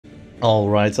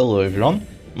Alright, hello everyone,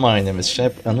 my name is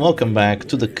Shep and welcome back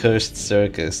to the Cursed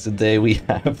Circus. Today we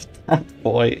have that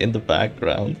boy in the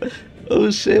background.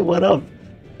 Oh shit, what up?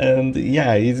 And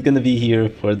yeah, he's gonna be here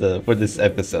for this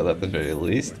episode at the very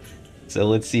least. So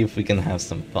let's see if we can have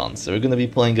some fun. So we're gonna be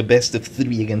playing a best of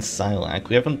 3 against Scylaac.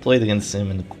 We haven't played against him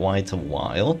in quite a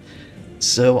while.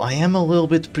 So I am a little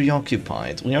bit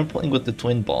preoccupied. We are playing with the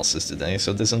twin bosses today,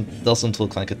 so this doesn't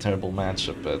look like a terrible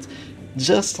matchup, but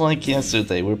just like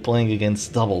yesterday, we're playing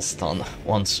against double stun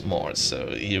once more. So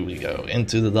here we go,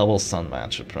 into the double stun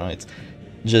matchup, right?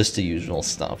 Just the usual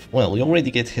stuff. Well, we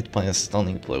already get hit by a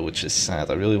stunning blow, which is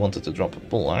sad. I really wanted to drop a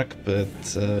bulwark, but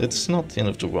it's not the end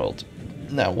of the world.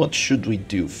 Now, what should we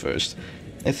do first?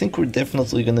 I think we're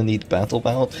definitely gonna need Battle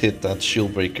Bout, hit that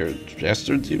Shield Breaker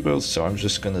Jester duo, so I'm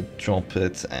just gonna drop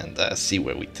it and see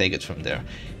where we take it from there.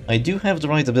 I do have the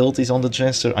right abilities on the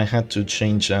Jester. I had to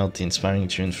change out the Inspiring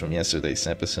Tune from yesterday's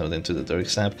episode into the Dirk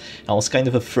Stab. I was kind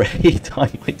of afraid I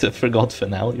might have forgot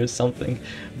Finale or something,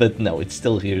 but no, it's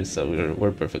still here, so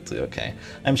we're perfectly okay.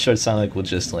 I'm sure Scylaac would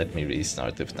just let me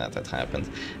restart if that had happened.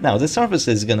 Now, this Harvest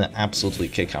is gonna absolutely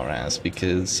kick our ass,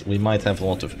 because we might have a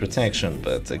lot of protection,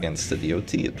 but against the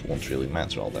DOT it won't really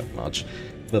matter all that much.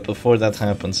 But before that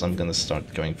happens, I'm gonna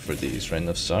start going for these Rain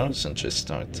of Sorrows and just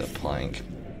start applying...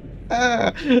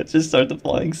 just start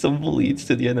applying some bleeds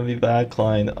to the enemy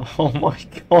backline. Oh my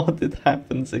god, it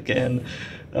happens again.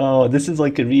 Oh, this is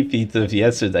like a repeat of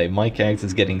yesterday. My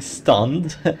character's getting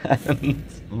stunned and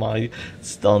my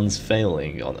stun's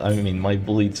failing on, my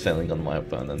bleed's failing on my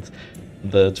opponent.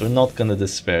 But we're not gonna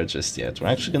despair just yet. We're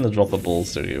actually gonna drop a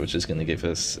bolster here, which is gonna give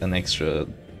us an extra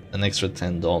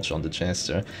 10 dodge on the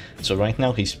Jester. So right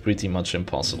now he's pretty much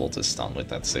impossible to stun with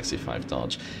that 65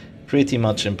 dodge. Pretty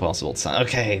much impossible to stun.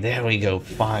 Okay, there we go,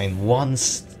 fine. One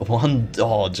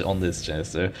dodge on this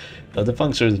Jester. The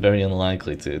Puncture is very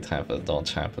unlikely to have a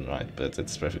dodge happen, right? But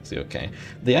it's perfectly okay.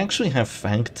 They actually have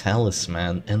Fang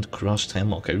Talisman and Crushed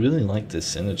Hemlock. I really like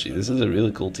this synergy. This is a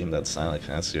really cool team that Scylaac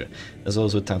has here, as well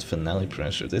as with that Finale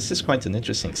pressure. This is quite an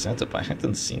interesting setup. I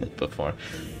hadn't seen it before.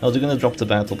 Oh, they're gonna drop the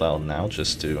Battle Bout now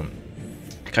just to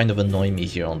kind of annoy me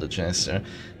here on the Jester.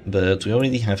 But we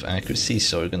already have accuracy,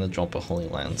 so we're gonna drop a Holy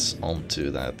Lance onto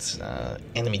that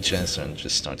enemy Jester and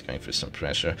just start going for some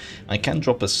pressure. I can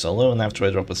drop a solo, and after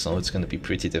I drop a solo it's gonna be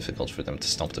pretty difficult for them to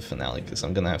stop the Finale, because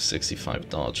I'm gonna have 65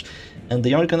 dodge. And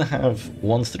they are gonna have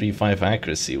 135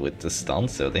 accuracy with the stun,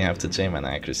 so they have the J-Man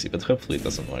accuracy, but hopefully it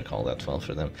doesn't work all that well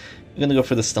for them. I'm gonna go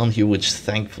for the stun here, which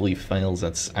thankfully fails.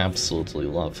 That's absolutely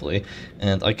lovely.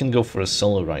 And I can go for a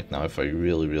solo right now if I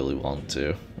really want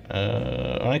to.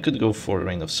 I could go for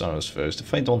Rain of Sorrows first.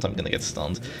 If I don't, I'm gonna get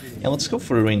stunned. Yeah, let's go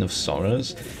for a Rain of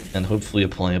Sorrows and hopefully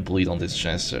apply a bleed on this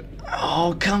Jester.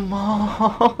 Oh, come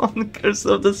on! Curse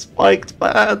of the Spiked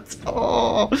Bat!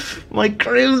 Oh, my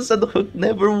Crimson Hook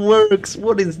never works!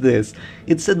 What is this?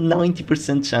 It's a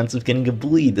 90% chance of getting a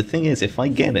bleed. The thing is, if I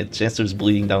get it, Jester's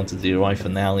bleeding down to 0, I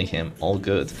Finale him, all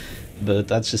good. But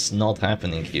that's just not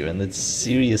happening here, and it's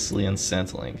seriously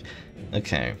unsettling.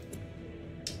 Okay.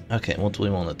 Okay, what do we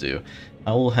want to do?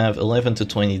 I will have 11 to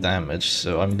 20 damage,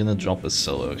 so I'm gonna drop a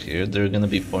solo here. They're gonna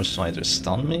be forced to either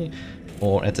stun me,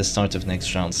 or at the start of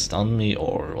next round stun me,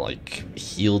 or like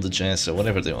heal the Jester,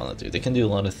 whatever they want to do. They can do a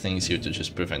lot of things here to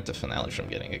just prevent the Finale from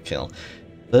getting a kill.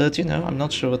 But, you know, I'm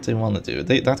not sure what they want to do.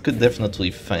 That could definitely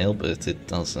fail, but it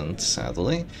doesn't,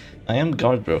 sadly. I am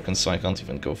guard broken, so I can't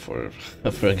even go for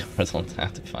a guard on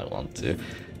that if I want to.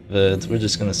 But we're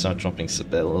just gonna start dropping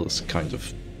Sibellos, kind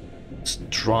of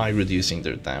try reducing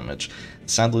their damage.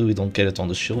 Sadly, we don't get it on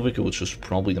the Shield Breaker, which was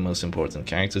probably the most important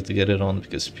character to get it on,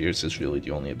 because Pierce is really the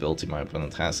only ability my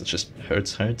opponent has. It just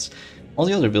hurts. All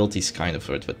the other abilities kind of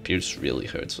hurt, but Pierce really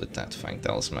hurts with that Fang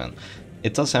Talisman.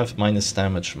 It does have minus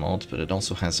damage mod, but it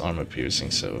also has armor piercing,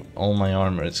 so all my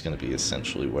armor is going to be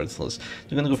essentially worthless.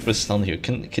 I'm going to go for a stun here.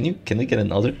 Can we get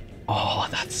another? Oh,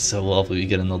 that's so lovely. We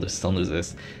get another stun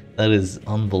resist. That is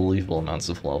unbelievable amounts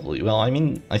of lovely. Well, I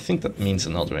mean, I think that means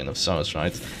another Rain of Sorrows,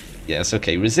 right? Yes,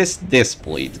 okay, resist this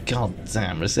bleed. God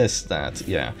damn, resist that,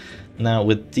 yeah. Now,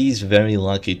 with these very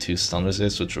lucky 2 stun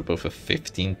resists, which are both a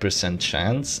 15%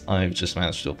 chance, I've just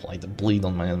managed to apply the bleed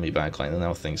on my enemy backline, and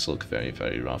now things look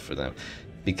very rough for them.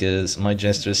 Because my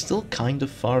Jester is still kind of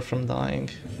far from dying.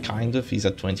 Kind of, he's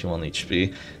at 21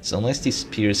 HP. So unless this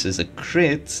pierces a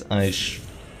crit,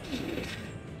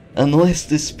 Unless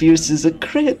this pierces a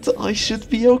crit, I should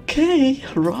be okay,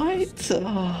 right?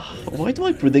 Why do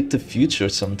I predict the future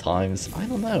sometimes? I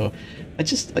don't know. I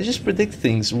just predict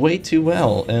things way too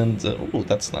well, and oh,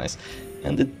 that's nice.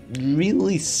 and it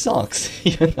really sucks,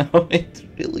 you know, it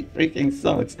really freaking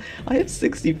sucks. I have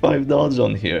 65 dodge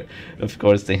on here. Of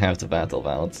course, they have the battle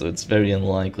bout, so it's very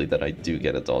unlikely that I do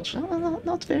get a dodge.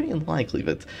 Not very unlikely,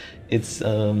 but it's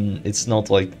not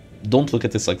like, don't look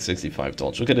at this like 65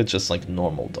 dodge, look at it just like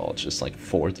normal dodge, just like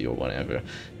 40 or whatever,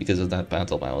 because of that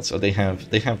battle bout. So they have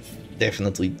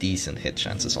definitely decent hit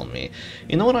chances on me.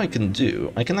 You know what I can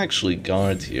do? I can actually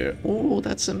guard here. Oh,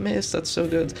 that's a miss, that's so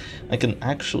good. I can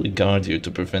actually guard here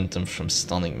to prevent them from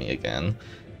stunning me again.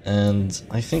 And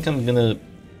I think I'm gonna...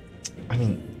 I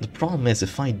mean, the problem is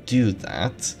if I do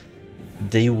that,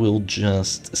 they will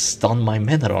just stun my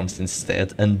men-at-arms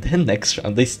instead, and then next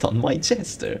round they stun my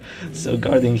jester. So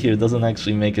guarding here doesn't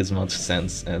actually make as much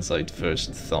sense as I'd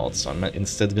first thought, so I'm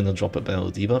instead gonna drop a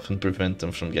battle debuff and prevent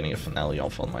them from getting a finale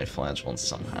off on my flagellants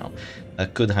somehow.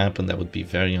 That could happen, that would be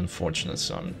very unfortunate,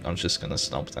 so I'm just gonna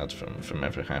stop that from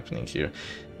ever happening here.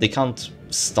 They can't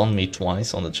stun me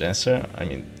twice on the jester. I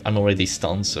mean, I'm already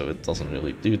stunned, so it doesn't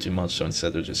really do too much, so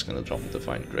instead they're just gonna drop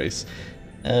Divine Grace.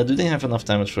 Do they have enough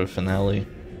damage for a finale?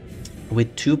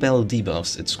 With 2 battle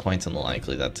debuffs, it's quite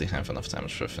unlikely that they have enough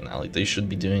damage for a finale. They should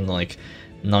be doing like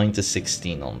 9 to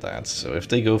 16 on that, so if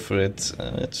they go for it,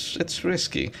 it's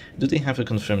risky. Do they have a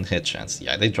confirmed hit chance?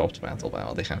 Yeah, they dropped Battle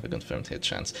Bow, they have a confirmed hit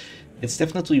chance. It's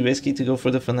definitely risky to go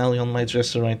for the finale on my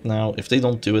Jester right now. If they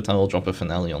don't do it, I will drop a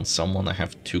finale on someone. I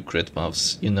have 2 crit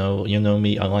buffs. You know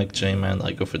me, I like J-Man,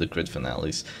 I go for the crit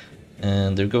finales.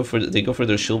 And they go for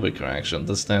their Shieldbreaker action.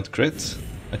 Does that crit?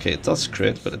 Okay, it does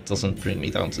crit, but it doesn't bring me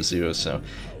down to 0, so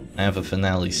I have a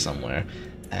finale somewhere.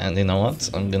 And you know what?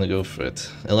 I'm gonna go for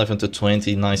it. 11 to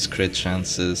 20, nice crit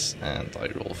chances, and I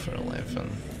roll for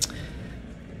 11.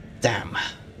 Damn.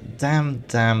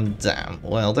 Damn.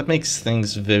 Well, that makes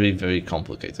things very, very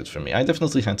complicated for me. I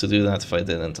definitely had to do that. If I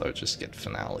didn't, I would just get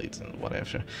finale'd and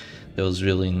whatever. There was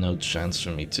really no chance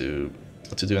for me to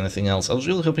do anything else. I was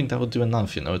really hoping that would do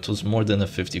enough, you know, it was more than a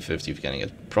 50-50 of getting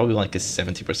it, probably like a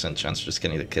 70% chance of just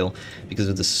getting the kill, because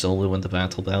of the solo and the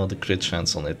battle bow, the crit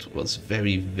chance on it was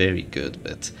very, very good,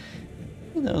 but,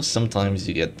 you know, sometimes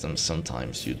you get them,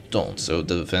 sometimes you don't, so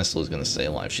the Vestal is gonna stay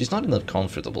alive. She's not in a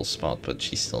comfortable spot, but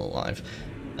she's still alive.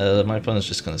 My opponent's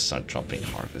just gonna start dropping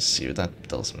Harvests here, that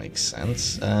does make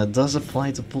sense. Does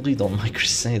apply to Bullied on my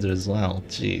Crusader as well,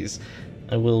 jeez.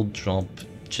 I will drop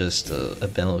just a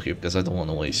bellow here because I don't want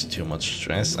to waste too much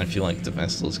stress. I feel like the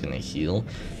Vestal is gonna heal,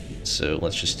 so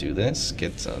let's just do this.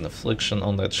 Get an Affliction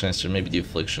on that Chester. Maybe the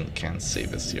Affliction can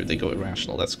save us here. They go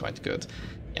Irrational, that's quite good.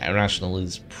 Yeah, Irrational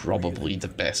is probably the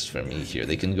best for me here.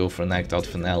 They can go for an Act Out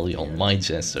Finale on my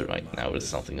Jester right now or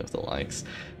something of the likes.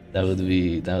 That would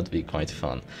be quite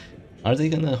fun. Are they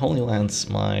gonna Holy Lance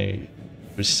my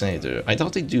Crusader? I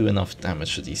doubt they do enough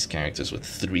damage to these characters with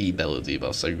 3 bellow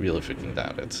debuffs. I really freaking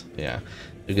doubt it. Yeah,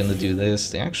 they're gonna do this.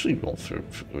 They actually roll for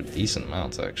a decent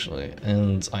amount, actually.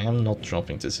 And I am not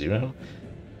dropping to 0.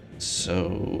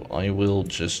 So I will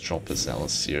just drop a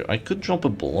Zealous here. I could drop a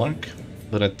Bulwark,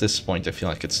 but at this point I feel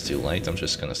like it's too late. I'm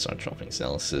just gonna start dropping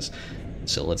Zealouses.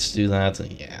 So let's do that.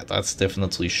 Yeah, that's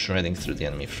definitely shredding through the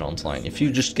enemy front line. If you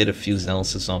just get a few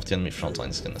Zealouses off, the enemy front line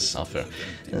is gonna suffer.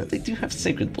 They do have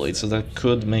Sacred Blade, so that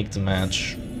could make the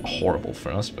match horrible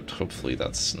for us, but hopefully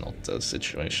that's not the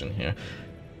situation here.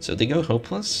 So they go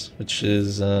Hopeless, which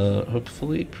is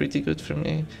hopefully pretty good for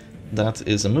me. That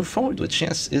is a move forward, which,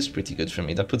 yes, is pretty good for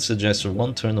me. That puts the Jester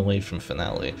 1 turn away from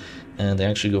Finale, and they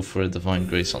actually go for a Divine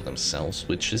Grace on themselves,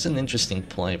 which is an interesting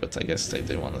play, but I guess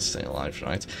they want to stay alive,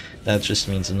 right? That just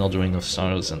means another Ring of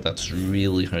Sorrows, and that's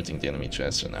really hurting the enemy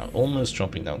Jester now. Almost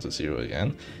dropping down to 0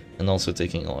 again, and also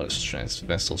taking a lot of stress.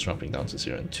 Vestal's dropping down to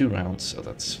 0 in 2 rounds, so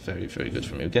that's very, very good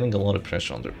for me. We're getting a lot of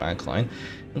pressure on their backline,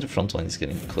 and the front line is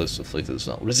getting close to Afflicted as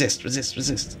well. Resist!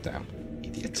 Damn,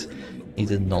 idiot. He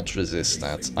did not resist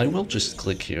that. I will just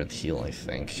click here and heal, I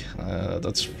think.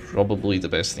 That's probably the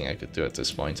best thing I could do at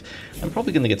this point. I'm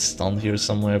probably gonna get stunned here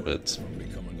somewhere, but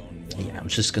yeah, I'm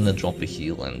just gonna drop a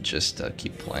heal and just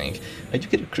keep playing. I do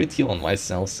get a crit heal on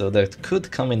myself, so that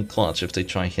could come in clutch if they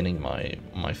try hitting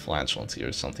my flagellant here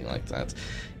or something like that.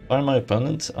 If I'm my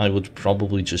opponent, I would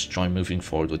probably just try moving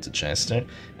forward with the Jester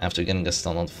after getting a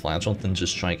stun on the flagellant and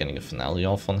just try getting a finale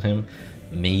off on him.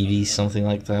 Maybe something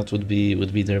like that would be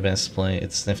their best play.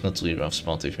 It's definitely a rough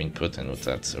spot they've been put in with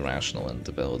that Irrational and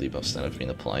the bellow debuffs that have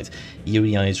been applied.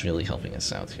 Eerie Eye is really helping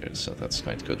us out here, so that's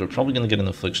quite good. We're probably going to get an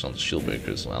Affliction on the Shieldbreaker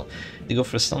as well. They go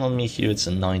for a stun on me here, it's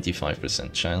a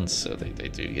 95% chance, so they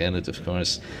do get it, of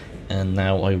course. And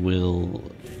now I will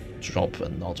drop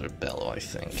another bellow, I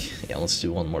think. Yeah, let's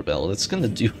do one more bellow. That's gonna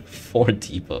do 4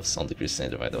 debuffs on the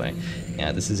Crusader, by the way.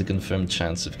 Yeah, this is a confirmed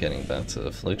chance of getting that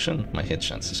Affliction. My hit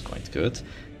chance is quite good.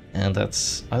 And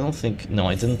that's, I don't think, no,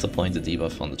 I didn't apply the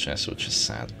debuff on the Jester, which is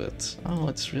sad, but, oh,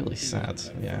 it's really sad,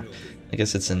 yeah. I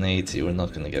guess it's an 80, we're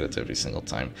not gonna get it every single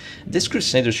time. This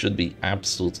Crusader should be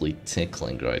absolutely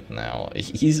tickling right now.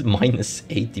 He's minus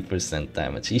 80%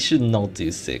 damage. He should not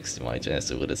do 60, my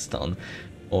Jester, with a stun,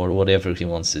 or whatever he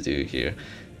wants to do here.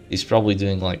 He's probably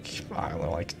doing like, I don't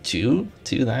know, like 2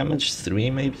 damage, 3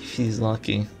 maybe if he's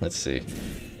lucky. Let's see.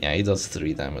 Yeah, he does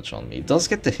 3 damage on me. He does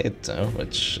get the hit though,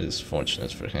 which is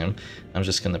fortunate for him. I'm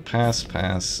just gonna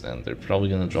pass, and they're probably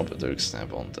gonna drop a Dirk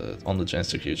Stab on the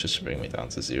Jester here just to bring me down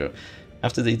to 0.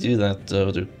 After they do that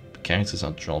though, their characters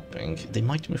are dropping. They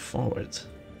might move forward.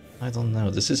 I don't know,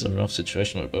 this is a rough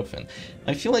situation we're both in.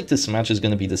 I feel like this match is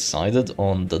going to be decided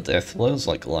on the death blows,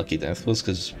 like lucky death blows,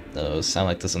 because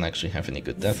Scylaac doesn't actually have any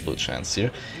good death blow chance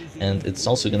here. And it's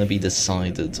also going to be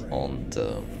decided on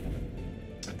the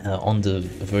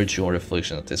virtue or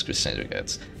affliction that this Crusader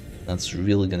gets. That's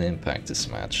really going to impact this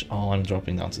match. Oh, I'm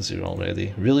dropping down to 0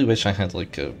 already. Really wish I had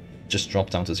like a... just drop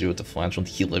down to 0 with the Flagellant,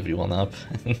 heal everyone up,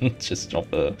 and just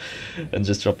drop a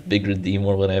big redeem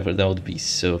or whatever. That would be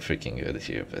so freaking good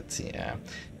here, but yeah,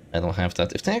 I don't have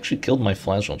that. If they actually killed my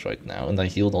Flagellant right now and I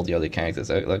healed all the other characters,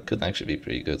 that could actually be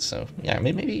pretty good. So yeah,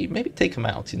 maybe take him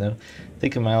out, you know,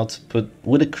 take him out, put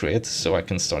with a crit, so I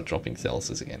can start dropping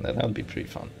Thelysis again. That would be pretty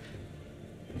fun.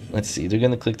 Let's see, they're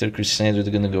gonna click their Crusader,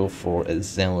 they're gonna go for a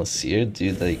Zealous here.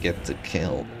 Do they get the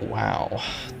kill? Wow,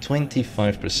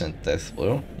 25% death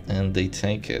blow, and they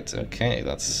take it. Okay,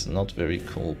 that's not very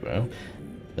cool, bro.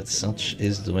 But such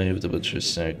is the way of the Butcher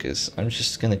Circus. I'm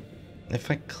just gonna... if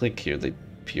I click here, they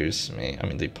pierce me. I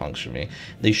mean, they puncture me.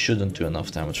 They shouldn't do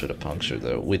enough damage with a puncture,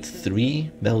 though. With 3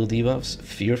 Bellow debuffs,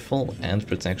 Fearful, and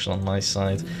Protection on my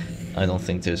side, I don't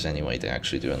think there's any way they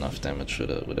actually do enough damage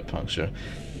with a puncture.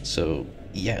 So...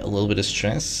 yeah, a little bit of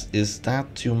stress. Is that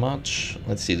too much?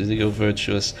 Let's see, did they go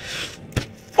Virtuous?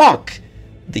 Fuck!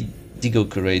 They go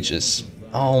Courageous.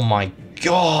 Oh my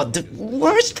god, the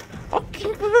worst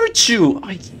fucking Virtue!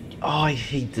 I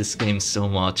hate this game so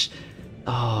much.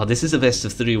 Oh, this is a best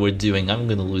of 3 we're doing. I'm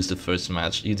gonna lose the first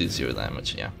match. You do 0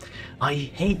 damage, yeah. I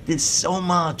hate this so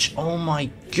much. Oh my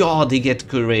god, they get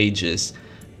Courageous.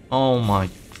 Oh my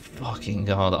fucking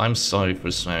god, I'm sorry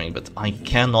for swearing, but I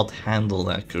cannot handle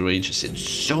that Courageous. It's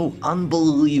so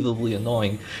unbelievably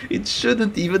annoying. It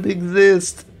shouldn't even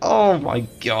exist. Oh my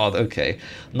god, okay.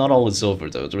 Not all is over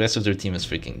though. The rest of their team is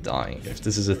freaking dying. If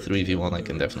this is a 3v1, I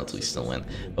can definitely still win.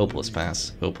 Hopeless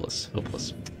pass. Hopeless.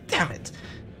 Hopeless. Damn it!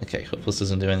 Okay, Hopeless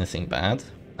doesn't do anything bad.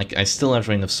 Like, I still have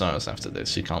Reign of Sorrows after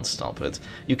this. You can't stop it.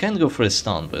 You can go for a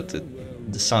stun, but the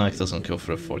Scylaac doesn't go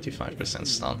for a 45%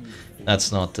 stun.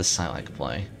 That's not the Scylaac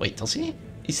play. Wait, does he?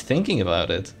 He's thinking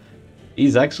about it.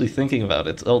 He's actually thinking about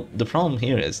it. Oh, the problem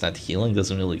here is that healing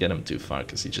doesn't really get him too far,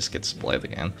 because he just gets bled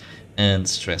again and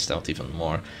stressed out even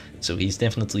more. So he's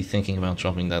definitely thinking about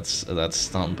dropping that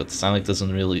stun, but Scylaac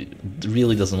doesn't really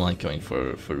doesn't like going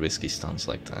for risky stuns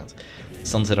like that.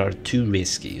 Stuns that are too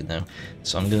risky, you know.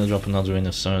 So I'm gonna drop another Reign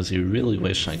of Sorrows here. Really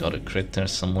wish I got a crit there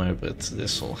somewhere, but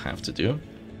this will have to do.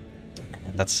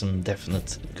 And that's some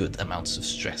definite good amounts of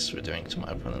stress we're doing to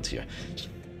my opponent here.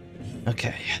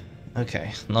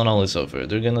 Okay, not all is over.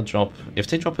 They're gonna drop... if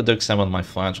they drop a Dirk Stab on my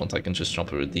Flagellant, I can just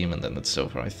drop a Redeem and then it's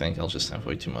over. I think I'll just have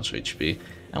way too much HP.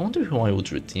 I wonder who I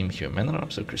would redeem here,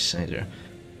 Man-at-Arms or Crusader?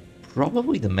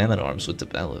 Probably the Man-at-Arms with the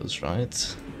Bellows,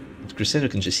 right? The Crusader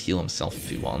can just heal himself if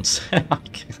he wants, I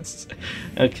guess.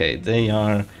 Okay, they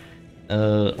are...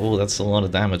 oh, that's a lot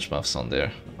of damage buffs on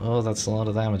there. Oh, that's a lot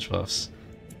of damage buffs.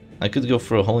 I could go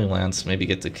for a Holy Lance, maybe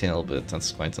get the kill, but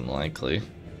that's quite unlikely.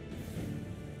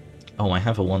 Oh, I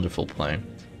have a wonderful play.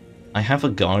 I have a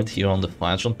guard here on the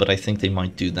Flagellant, but I think they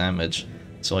might do damage,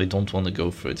 so I don't want to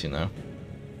go for it, you know.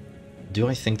 Do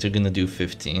I think they're gonna do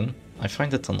 15? I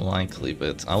find it unlikely,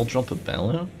 but I'll drop a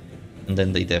Bellow, and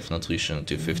then they definitely shouldn't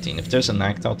do 15. If there's an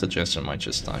act out, the Jester might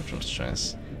just die from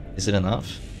stress. Is it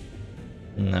enough?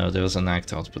 No, there was an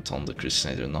act output on the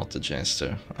Crusader, not the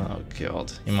Jester. Oh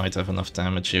god, he might have enough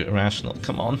damage here. Irrational,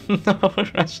 come on. No,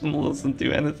 Irrational doesn't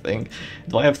do anything.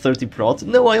 Do I have 30 prot?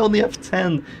 No, I only have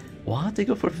 10. What? They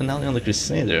go for Finale on the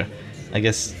Crusader. I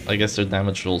guess their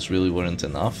damage rolls really weren't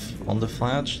enough on the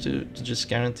Flag to just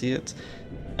guarantee it.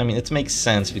 I mean, it makes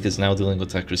sense because now dealing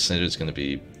with that Crusader is going to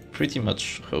be pretty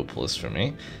much hopeless for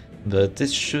me. But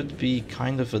this should be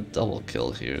kind of a double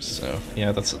kill here, so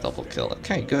yeah, that's a double kill.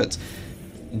 Okay, good.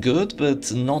 Good,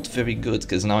 but not very good,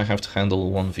 because now I have to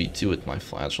handle 1v2 with my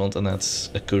Flagellant, and that's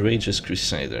a Courageous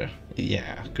Crusader.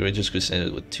 Yeah, Courageous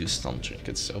Crusader with 2 stun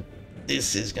trinkets, so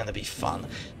this is gonna be fun.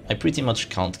 I pretty much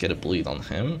can't get a bleed on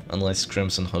him, unless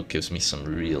Crimson Hook gives me some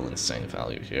real insane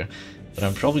value here. But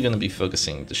I'm probably gonna be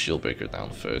focusing the Shieldbreaker down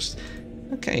first.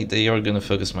 Okay, they are gonna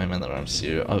focus my men at arms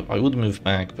here. I would move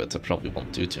back, but I probably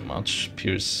won't do too much.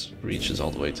 Pierce reaches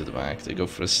all the way to the back. They go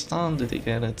for a stun. Do they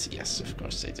get it? Yes, of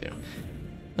course they do.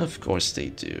 Of course they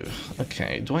do.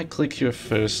 Okay, do I click here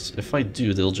first? If I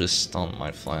do, they'll just stun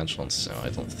my flagellant, so I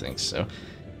don't think so.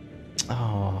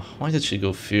 Oh, why did she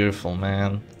go fearful,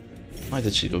 man? Why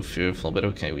did she go fearful? But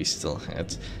okay, we still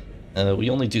hit. We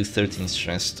only do 13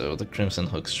 stress though. The Crimson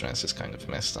Hook stress is kind of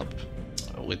messed up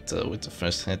with the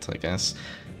first hit, I guess.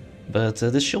 But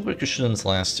the Shieldbreaker shouldn't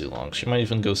last too long. She might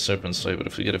even go Serpent's Way, but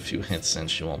if we get a few hits then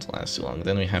she won't last too long.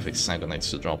 Then we have Hexagonites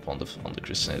to drop on the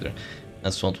Crusader.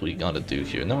 That's what we gotta do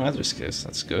here. No Adder's Kiss,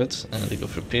 that's good. And they go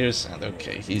for Pierce, and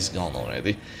okay, he's gone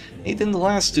already. He didn't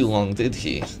last too long, did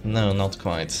he? No, not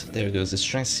quite. There goes the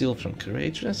Stress Seal from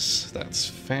Courageous, that's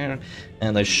fair.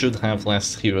 And I should have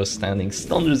Last Hero Standing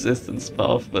stun resistance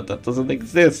buff, but that doesn't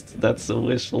exist. That's a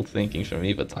wishful thinking for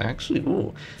me, but I actually...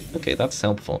 Ooh, okay, that's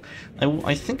helpful.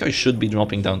 I think I should be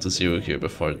dropping down to 0 here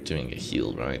before doing a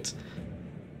heal, right?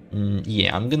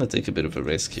 Yeah, I'm gonna take a bit of a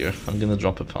risk here. I'm gonna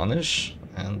drop a Punish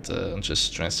and just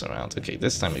stress around. Okay,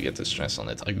 this time we get the stress on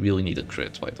it. I really need a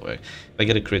crit, by the way. If I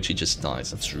get a crit, she just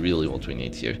dies. That's really what we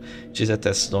need here. She's at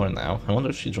death's door now. I wonder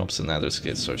if she drops another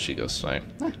skid or she goes fire.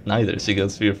 Neither. She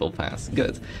goes Fearful Pass.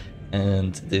 Good.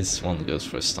 And this one goes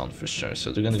for a stun for sure.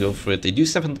 So they're gonna go for it. They do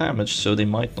 7 damage, so they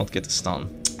might not get a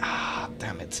stun. Ah,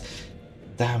 damn it.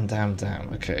 Damn.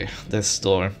 Okay, death's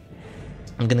door.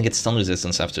 I'm gonna get stun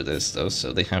resistance after this though,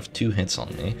 so they have 2 hits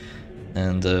on me.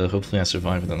 And hopefully I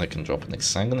survive and then I can drop an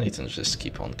Hexagonate and just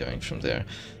keep on going from there.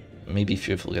 Maybe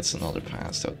Fearful gets another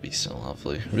pass, that would be so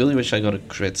lovely. Really wish I got a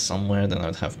crit somewhere, then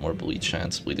I'd have more bleed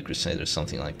chance, bleed the Crusader,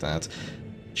 something like that.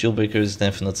 Shieldbreaker is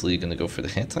definitely gonna go for the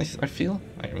hit, I feel.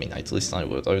 I mean, at least I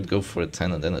would. I would go for a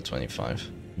 10 and then a 25.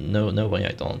 No way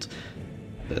I don't.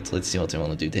 But let's see what they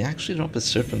want to do. They actually drop a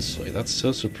Serpent's Way. That's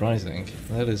so surprising.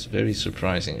 That is very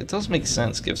surprising. It does make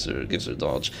sense, gives her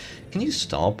dodge. Can you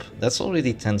stop? That's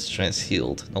already 10 stress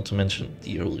healed. Not to mention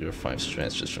the earlier 5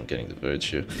 stress just from getting the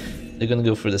Virtue. They're gonna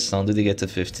go for the stun. Did they get to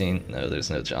 15? No, there's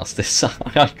no justice.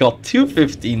 I got 2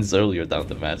 15s earlier down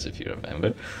the match, if you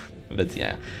remember. But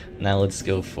yeah, now let's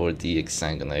go for the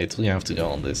Hexagonate. We have to go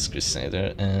on this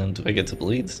Crusader. And do I get to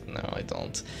bleed? No, I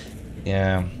don't.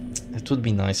 Yeah, it would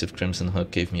be nice if Crimson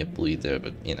Hook gave me a bleed there,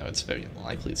 but you know, it's very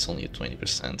unlikely. It's only at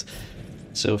 20%.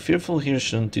 So Fearful here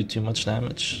shouldn't do too much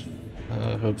damage.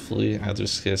 Hopefully,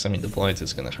 Adder's Kiss. I mean, the Blight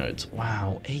is gonna hurt.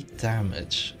 Wow, 8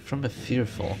 damage from a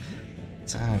Fearful.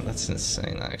 Damn, that's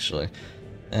insane, actually.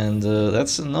 And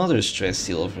that's another stress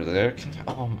heal over there.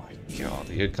 Oh my god,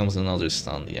 here comes another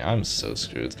stun. Yeah, I'm so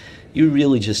screwed. You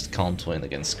really just can't win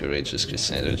against Courageous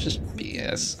Crusader. Just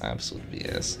BS, absolute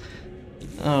BS.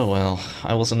 Oh well,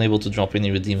 I wasn't able to drop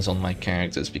any redeems on my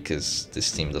characters because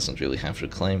this team doesn't really have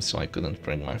reclaim, so I couldn't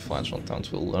bring my flagellant down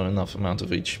to a low enough amount of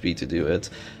HP to do it.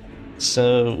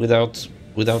 So without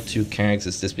 2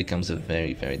 characters, this becomes a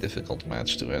very difficult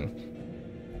match to win.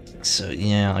 So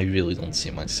yeah, I really don't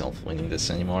see myself winning this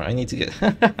anymore. I need to get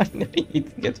I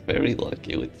need to get very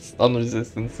lucky with stun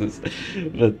resistances,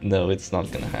 but no, it's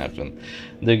not gonna happen.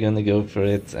 They're gonna go for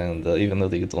it, and even though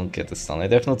they don't get the stun, I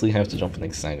definitely have to jump an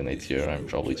Hexagonate here. I'm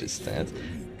probably just dead.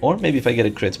 Or maybe if I get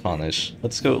a crit punish.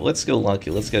 Let's go lucky.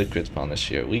 Let's get a crit punish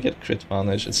here. We get crit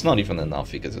punish. It's not even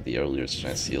enough because of the earlier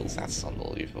stress heals. That's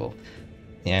unbelievable.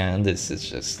 Yeah, and this is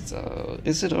just,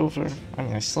 is it over? I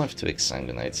mean, I still have 2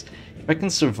 Hexagonites. If I can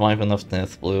survive enough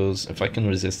death blows, if I can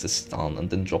resist a stun and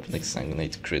then drop an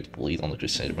Hexagonate crit bleed on the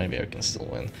Crusader, maybe I can still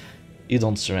win. You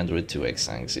don't surrender with 2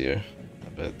 Hexangs here.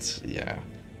 But, yeah.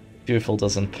 Fearful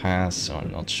doesn't pass, so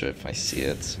I'm not sure if I see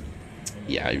it.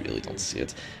 Yeah, I really don't see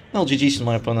it. Well, GG's to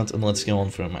my opponent, and let's go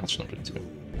on for match number 2.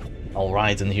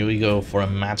 Alright, and here we go for a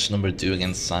match number 2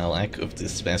 against Scylaac of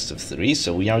this best of 3.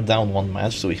 So we are down 1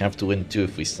 match, so we have to win 2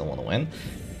 if we still want to win.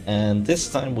 And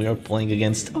this time we are playing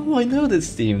against... Oh, I know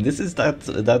this team! This is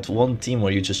that one team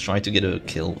where you just try to get a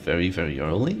kill very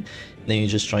early. Then you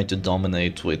just try to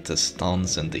dominate with the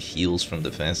stuns and the heals from the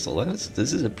Vestal.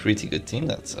 This is a pretty good team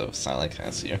that Scylaac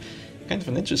has here. Kind of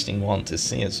an interesting one to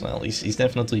see as well. He's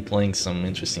definitely playing some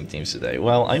interesting teams today.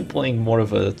 Well, I'm playing more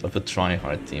of a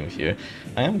try-hard team here.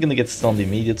 I am gonna get stunned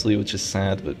immediately, which is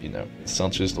sad, but you know,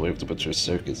 such is the way of the Butcher's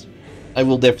Circus. I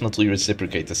will definitely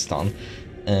reciprocate the stun.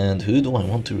 And who do I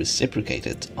want to reciprocate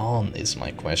it on is my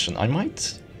question. I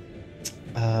might...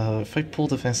 if I pull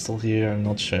the Vestal here, I'm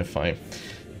not sure if I...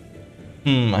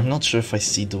 I'm not sure if I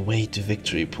see the way to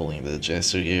victory pulling the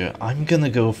Jester here. I'm gonna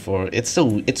go for... It's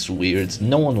weird.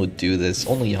 No one would do this.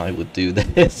 Only I would do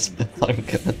this. But I'm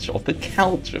gonna drop a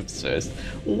Caltrips first.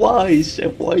 Why,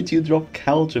 Chef? Why do you drop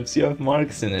Caltrips? You have Mark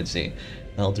Synergy.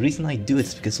 Well, the reason I do it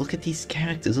is because look at these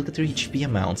characters, look at their HP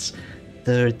amounts.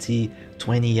 30,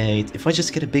 28. If I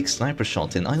just get a big sniper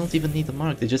shot in, I don't even need the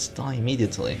mark, they just die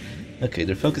immediately. Okay,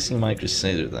 they're focusing my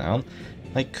Crusader down.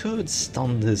 I could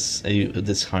stun this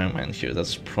Higher Man here,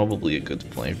 that's probably a good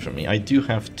play for me. I do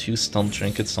have 2 stun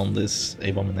trinkets on this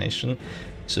Abomination,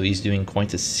 so he's doing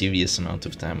quite a serious amount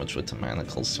of damage with the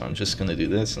manacles, so I'm just gonna do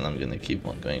this and I'm gonna keep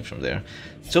on going from there.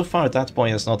 So far that boy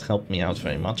has not helped me out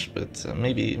very much, but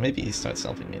maybe he starts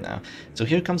helping me now. So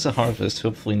here comes a harvest,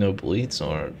 hopefully no bleeds,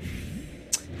 or...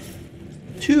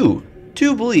 2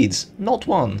 bleeds, not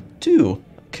 1, 2.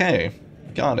 Okay,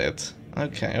 got it.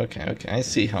 Okay, I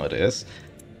see how it is.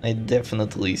 I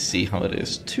definitely see how it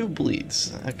is. 2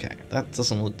 bleeds. Okay, that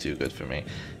doesn't look too good for me.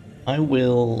 I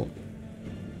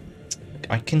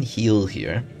can heal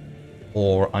here,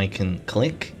 or I can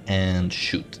click and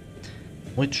shoot.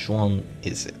 Which one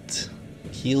is it?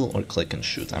 Heal or click and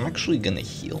shoot? I'm actually gonna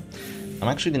heal. I'm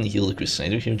actually gonna heal the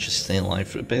Crusader here, just stay alive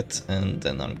for a bit, and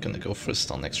then I'm gonna go for a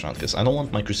stun next round, because I don't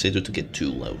want my Crusader to get too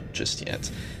low just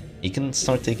yet. He can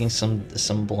start taking some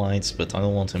blights, but I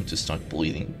don't want him to start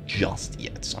bleeding just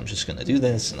yet. So I'm just gonna do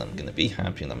this, and I'm gonna be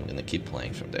happy, and I'm gonna keep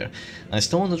playing from there. I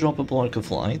still want to drop a Block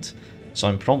of Light, so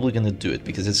I'm probably gonna do it,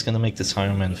 because it's gonna make this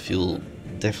Higher Man feel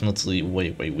definitely way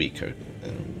weaker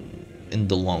in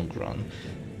the long run.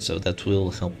 So that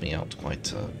will help me out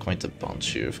quite a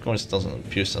bunch here. Of course,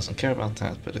 Pierce doesn't care about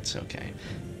that, but it's okay.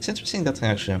 It's interesting that I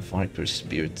actually have Viper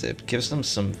Spear Tip. Gives them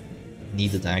some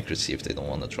needed accuracy if they don't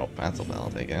want to drop Battle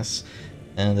Belt, I guess.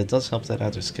 And it does help that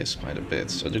Adder's Kiss quite a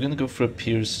bit. So they're gonna go for a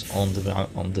Pierce on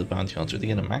the Bounty Hunter. They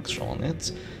get a max roll on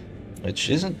it, which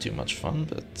isn't too much fun,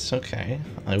 but it's okay.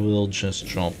 I will just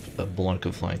drop a Block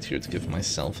of Light here to give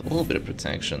myself a little bit of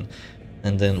protection.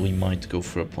 And then we might go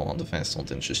for a pull on the Vestal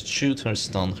and just shoot her,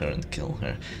 stun her, and kill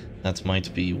her. That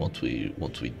might be what we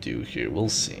do here. We'll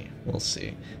see.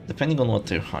 Depending on what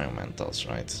their Higher Man does,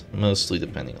 right? Mostly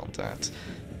depending on that.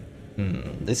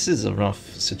 This is a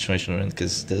rough situation we're in,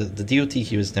 because the DOT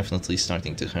here is definitely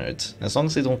starting to hurt. As long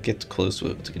as they don't get close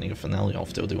to getting a finale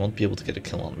off, though, they won't be able to get a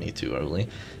kill on me too early.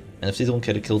 And if they don't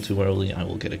get a kill too early, I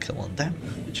will get a kill on them,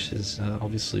 which is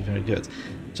obviously very good.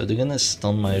 So they're gonna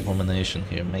stun my Abomination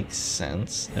here. Makes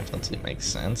sense. Definitely makes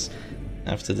sense.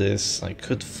 After this, I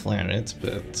could flare it,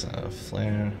 but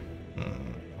flare...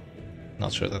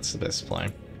 not sure that's the best play.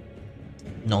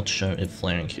 Not sure if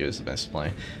flaring here is the best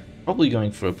play. Probably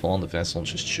going for a pull on the Vestal and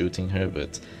just shooting her,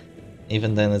 but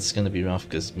even then it's gonna be rough,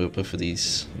 because both of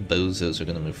these bozos are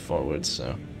gonna move forward,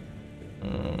 so...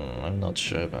 I'm not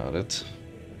sure about it.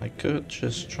 I could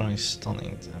just try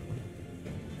stunning them.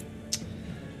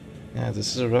 Yeah,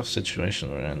 this is a rough situation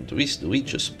we're in. Do we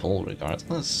just pull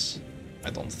regardless?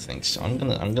 I don't think so. I'm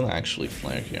gonna actually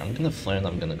flare here. I'm gonna flare and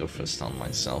I'm gonna go for a stun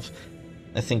myself.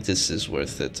 I think this is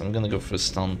worth it. I'm gonna go for a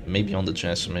stun, maybe on the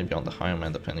Jester, maybe on the Higher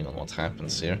Man, depending on what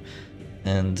happens here.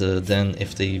 And then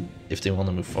if they want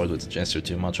to move forward with the Jester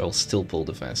too much, I'll still pull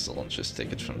the Vestal and just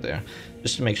take it from there,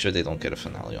 just to make sure they don't get a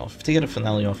finale off. If they get a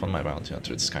finale off on my Bounty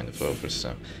Hunter, it's kind of over,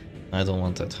 so I don't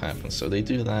want that to happen. So they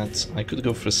do that. I could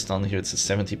go for a stun here. It's a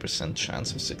 70%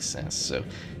 chance of success, so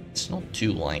it's not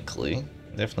too likely.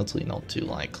 Definitely not too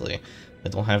likely. I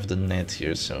don't have the net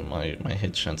here, so my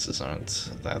hit chances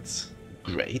aren't that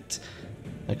great.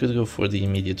 I could go for the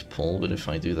immediate pull, but if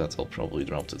I do that, I'll probably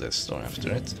drop the Death Star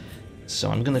after it. So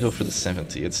I'm gonna go for the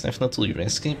 70. It's definitely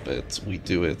risky, but we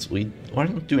do it. We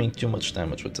aren't doing too much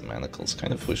damage with the manacles.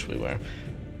 Kind of wish we were.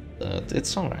 But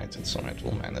it's alright,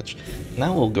 we'll manage.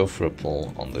 Now we'll go for a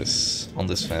pull on this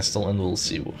Vestal, and we'll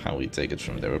see how we take it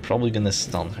from there. We're probably gonna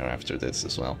stun her after this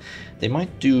as well. They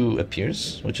might do a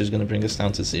Pierce, which is gonna bring us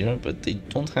down to 0, but they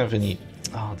don't have any...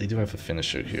 Oh, they do have a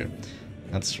finisher here.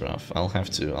 That's rough. I'll have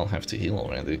to heal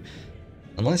already.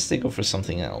 Unless they go for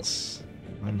something else.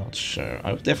 I'm not sure.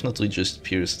 I would definitely just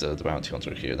Pierce the Bounty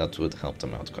Hunter here. That would help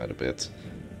them out quite a bit.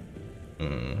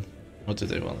 What do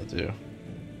they want to do?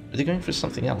 Are they going for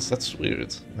something else? That's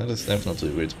weird. That is definitely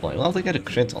a weird play. Well, they get a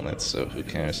crit on it, so who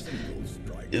cares?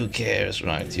 Who cares,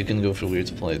 right? You can go for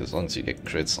weird play as long as you get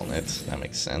crits on it. That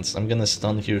makes sense. I'm gonna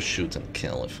stun here, shoot and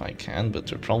kill if I can, but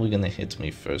they're probably gonna hit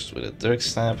me first with a Dirk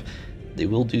Stab. They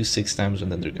will do 6 times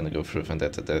and then they're gonna go for a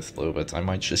Vendetta Death Blow, but I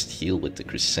might just heal with the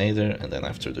Crusader, and then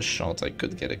after the shot I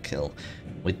could get a kill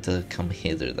with the Come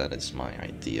Hither. That is my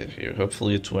idea here.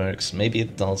 Hopefully it works. Maybe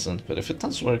it doesn't, but if it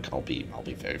does work, I'll be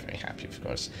very, very happy, of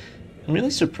course. I'm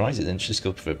really surprised they didn't just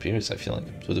go for a Pierce. I feel like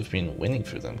it would have been winning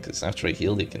for them, because after I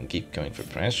heal they can keep going for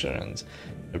pressure, and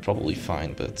they're probably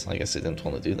fine, but I guess they didn't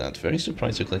want to do that. Very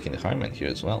surprised you're clicking the Highman here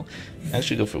as well. I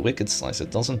actually go for Wicked Slice. It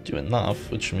doesn't do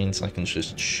enough, which means I can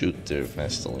just shoot their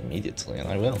Vestal immediately, and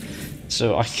I will.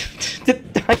 So I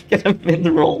did I get a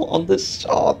min-roll on the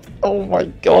shot? Oh my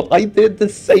god, I did the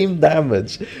same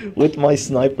damage with my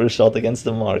sniper shot against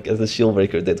the mark as the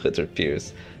Shieldbreaker did with her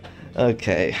Pierce.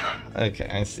 Okay,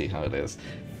 I see how it is.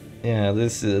 Yeah,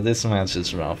 this match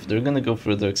is rough. They're gonna go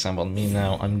for a Dark Stab on me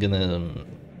now. I'm gonna...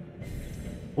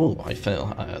 Oh, I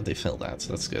fail. They failed that.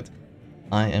 That's good.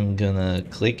 I am gonna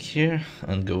click here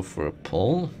and go for a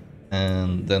pull,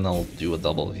 and then I'll do a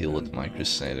double heal with my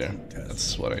Crusader.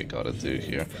 That's what I gotta do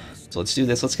here. So let's do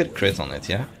this. Let's get a crit on it,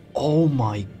 yeah? Oh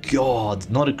my god!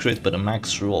 Not a crit, but a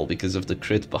max roll because of the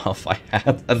crit buff I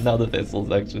had, and now the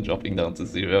Vestal's actually dropping down to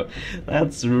 0.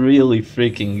 That's really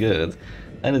freaking good.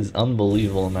 That is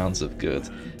unbelievable amounts of good.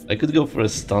 I could go for a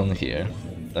stun here.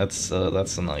 That's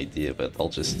an idea, but I'll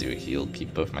just do a heal,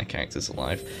 keep both my characters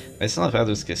alive. I still have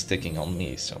others sticking on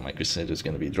me, so my Crusader is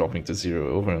going to be dropping to 0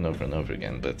 over and over and over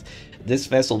again. But this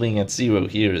Vestal being at 0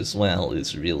 here as well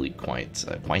is really quite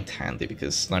handy,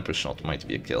 because Sniper Shot might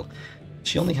be a kill.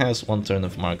 She only has 1 turn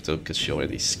of Mark though, because she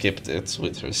already skipped it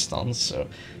with her stuns, so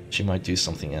she might do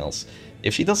something else.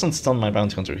 If she doesn't stun my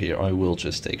Bounty Hunter here, I will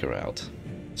just take her out.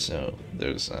 So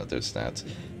there's that.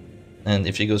 And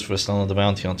if she goes for a stun on the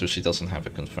Bounty Hunter, she doesn't have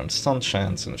a confirmed stun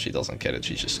chance, and if she doesn't get it,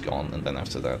 she's just gone. And then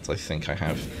after that, I think I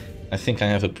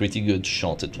have a pretty good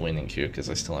shot at winning here, because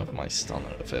I still have my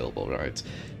stunner available, right?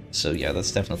 So yeah,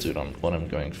 that's definitely what I'm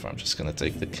going for. I'm just gonna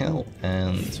take the kill,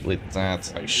 and with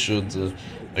that, I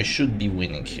should be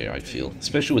winning here, I feel.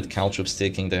 Especially with Caltrops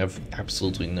taking, they have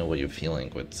absolutely no way of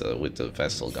healing with the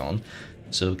Vestal gone.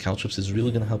 So Caltrops is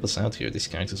really going to help us out here. These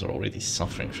characters are already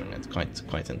suffering from it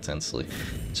quite intensely.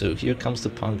 So here comes the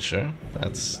puncture.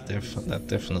 That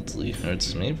definitely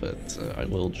hurts me, but I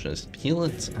will just heal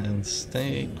it and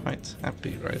stay quite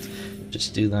happy, right?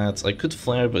 Just do that. I could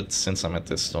flare, but since I'm at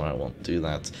this store, I won't do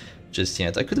that just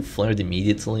yet. I could have flared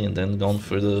immediately and then gone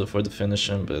for the finish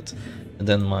him, but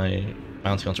then my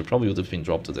Bounty Hunter probably would have been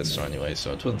dropped to this store anyway,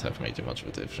 so it wouldn't have made too much of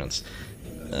a difference.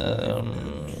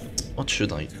 What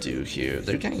should I do here?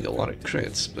 They're getting a lot of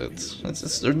crits, but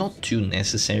they're not too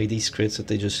necessary, these crits that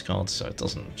they just got, so it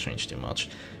doesn't change too much.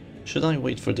 Should I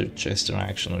wait for their Chester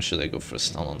action, or should I go for a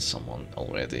stun on someone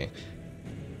already?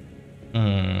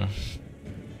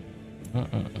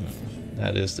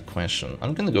 That is the question.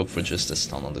 I'm gonna go for just a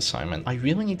stun on the Simon. I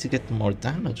really need to get more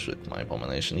damage with my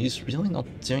Abomination. He's really not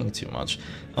doing too much.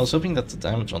 I was hoping that the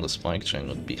damage on the Spike Chain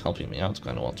would be helping me out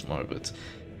quite a lot more, but...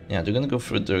 yeah, they're gonna go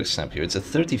for a Dirk Sap here. It's a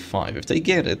 35. If they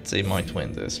get it, they might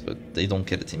win this, but they don't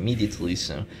get it immediately,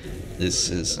 so this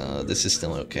is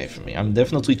still okay for me. I'm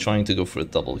definitely trying to go for a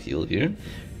double heal here,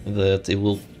 but they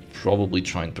will probably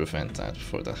try and prevent that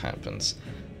before that happens.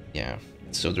 Yeah,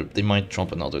 so they might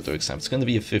drop another Dirk Sap. It's gonna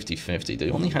be a 50-50. They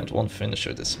only had 1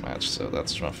 finisher this match, so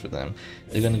that's rough for them.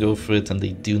 They're gonna go for it, and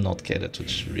they do not get it,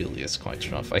 which really is quite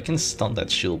rough. I can stun that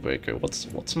Shieldbreaker.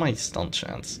 What's my stun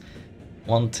chance?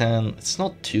 110, it's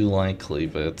not too likely,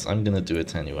 but I'm gonna do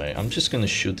it anyway. I'm just gonna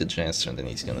shoot the Jester and then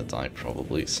he's gonna die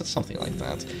probably, so something like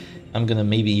that. I'm gonna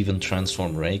maybe even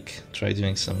transform Rake, try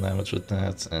doing some damage with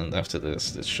that, and after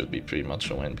this should be pretty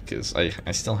much a win, because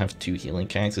I still have 2 healing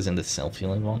characters in the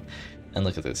self-healing one, and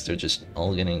look at this, they're just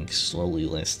all getting slowly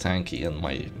less tanky, and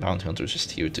my Bounty Hunter is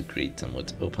just here to greet them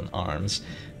with open arms,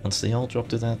 once they all drop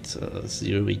to that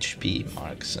 0 HP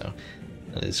mark, so...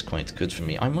 that is quite good for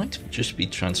me. I might just be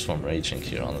Transform Raging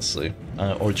here, honestly.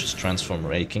 Or just Transform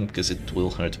Raking, because it will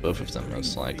hurt both of them,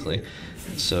 most likely.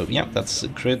 So, yeah, that's the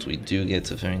crit. We do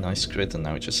get a very nice crit, and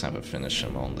now we just have a finish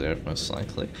him on there, most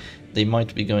likely. They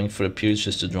might be going for a Pierce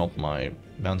just to drop my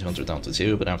Bounty Hunter down to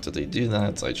 0, but after they do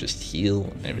that, I just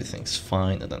heal, everything's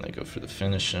fine, and then I go for the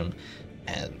finish him.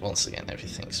 And once again,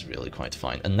 everything's really quite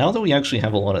fine. And now that we actually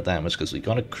have a lot of damage, because we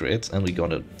got a crit and we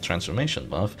got a transformation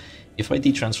buff, if I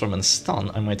de-transform and stun,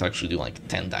 I might actually do like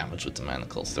 10 damage with the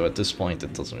manacles, so at this point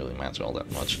it doesn't really matter all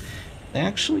that much. They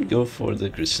actually go for the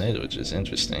Crusader, which is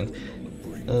interesting.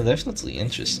 Definitely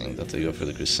interesting that they go for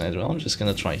the Crusader. I'm just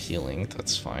gonna try healing,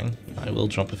 that's fine. I will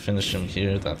drop a finish him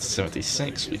here, that's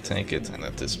 76, we take it, and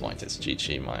at this point it's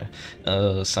GG. My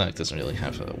Scylaac doesn't really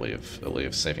have a way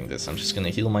of saving this. I'm just gonna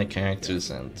heal my characters,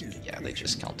 and yeah, they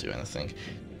just can't do anything.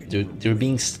 They're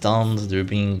being stunned, they're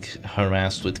being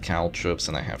harassed with Caltrops,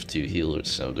 and I have 2 healers,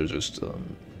 so there's just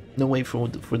no way for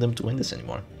them to win this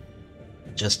anymore.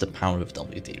 Just the power of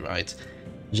WD, right?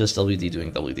 Just WD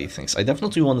doing WD things. I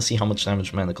definitely want to see how much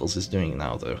damage Manacles is doing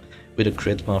now, though, with a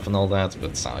crit buff and all that,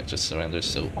 but Scylaac just surrenders,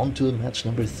 so on to match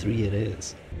number 3 it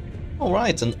is.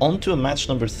 Alright, and on to a match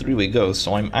number 3 we go,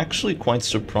 so I'm actually quite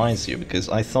surprised here, because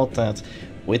I thought that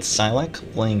with Scylaac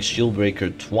playing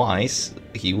Shieldbreaker twice,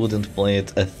 he wouldn't play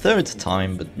it a third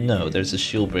time, but no, there's a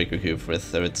Shieldbreaker here for a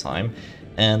third time,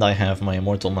 and I have my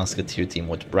Immortal Musketeer team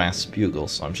with Brass Bugle,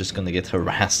 so I'm just gonna get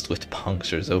harassed with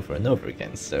punctures over and over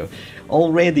again, so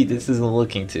already this isn't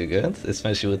looking too good,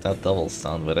 especially with that double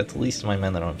stun, but at least my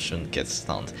Man-at-Arms shouldn't get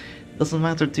stunned. Doesn't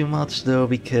matter too much though,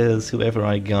 because whoever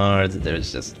I guard,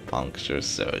 there's just punctures,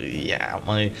 so yeah,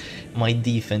 my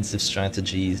defensive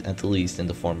strategies, at least in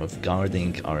the form of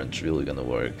guarding, aren't really gonna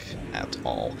work at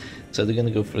all. So they're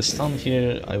gonna go for a stun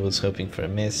here. I was hoping for a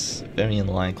miss, very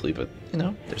unlikely, but you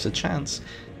know, there's a chance.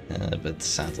 But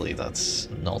sadly that's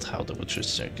not how the Butcher's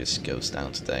Circus goes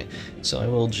down today. So I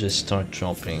will just start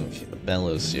dropping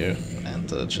Bellows here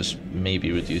and just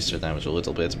maybe reduce their damage a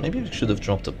little bit. Maybe I should have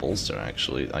dropped a bolster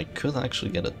actually. I could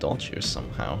actually get a dodge here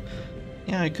somehow.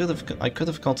 Yeah, I could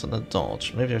have gotten a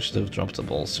dodge. Maybe I should have dropped a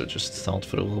bolster, just thought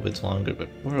for a little bit longer, but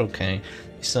we're okay.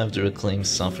 We still have the Reclaim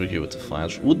Suffer here with the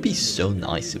Flash. Would be so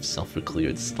nice if Suffer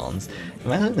cleared stuns.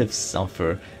 Imagine if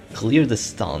Suffer cleared the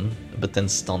stun, but then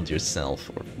stunned yourself,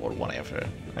 or whatever.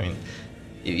 I mean,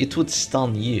 it would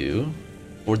stun you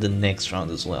for the next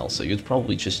round as well, so you'd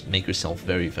probably just make yourself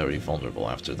very, very vulnerable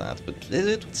after that, but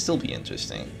it would still be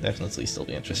interesting, definitely still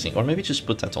be interesting. Or maybe just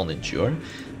put that on Endure,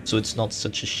 so it's not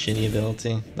such a shitty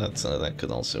ability, that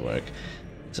could also work.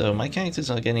 So my characters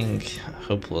are getting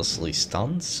hopelessly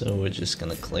stunned, so we're just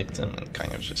gonna click them and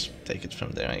kind of just take it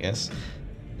from there, I guess.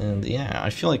 And yeah, I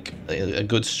feel like a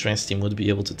good stress team would be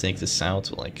able to take this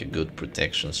out, like a good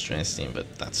protection stress team,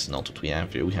 but that's not what we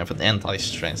have here. We have an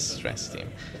anti-stress stress team.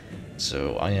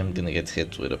 So I am gonna get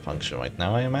hit with a puncture right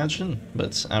now, I imagine,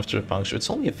 but after a puncture, it's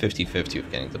only a 50-50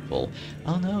 of getting the pull.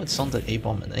 Oh no, it's on the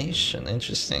Abomination,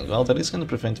 interesting. Well, that is gonna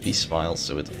prevent V-Spile,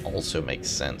 so it also makes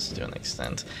sense to an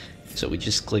extent. So we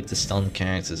just click the stun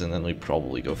characters and then we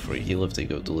probably go for a heal if they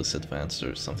go Duelist Advanced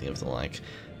or something of the like.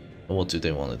 What do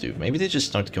they want to do? Maybe they just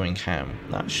start going ham.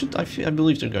 I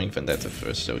believe they're going Vendetta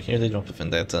first, so here they drop a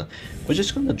Vendetta. We're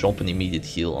just going to drop an immediate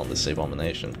heal on this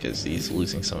Abomination, because he's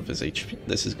losing some of his HP.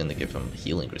 This is going to give him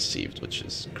healing received, which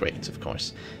is great, of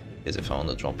course. Because if I want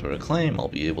to drop a Reclaim, I'll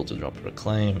be able to drop a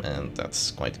Reclaim, and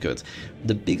that's quite good.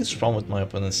 The biggest problem with my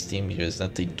opponent's team here is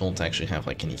that they don't actually have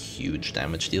like any huge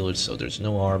damage dealers, so there's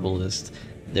no Arbalist.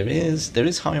 There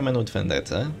is Highman with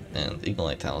Vendetta and Eagle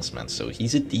Eye Talisman, so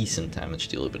he's a decent damage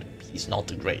dealer, but he's not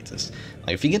the greatest.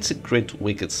 Like, if he gets a crit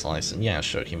Wicked Slice, and yeah,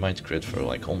 sure, he might crit for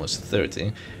like almost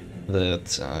 30,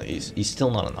 but he's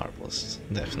still not an Arbalist.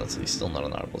 Definitely still not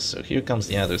an Arbalist. So here comes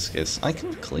the Adder's Kiss. I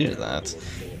can clear that.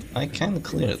 I can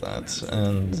clear that,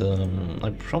 and I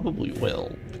probably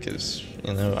will, because,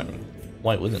 you know, I mean,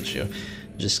 why wouldn't you?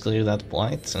 Just clear that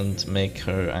Blight and make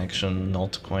her action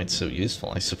not quite so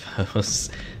useful, I suppose.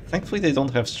 Thankfully they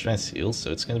don't have stress heals,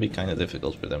 so it's going to be kind of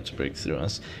difficult for them to break through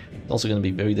us. It's also going to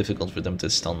be very difficult for them to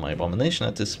stun my Abomination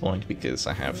at this point, because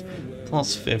I have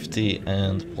plus 50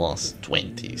 and plus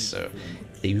 20, so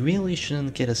they really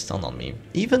shouldn't get a stun on me.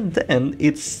 Even then,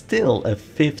 it's still a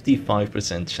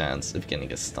 55% chance of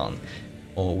getting a stun.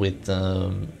 Or with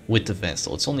the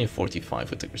Vestal, it's only a 45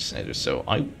 with the Crusader, so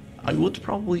I would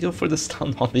probably go for the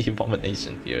stun on the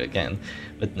Abomination here again,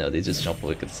 but no, they just drop a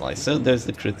Wicked Slice. So there's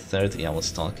the crit 30 I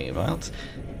was talking about.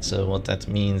 So what that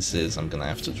means is I'm gonna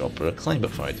have to drop a Reclaim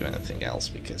before I do anything else,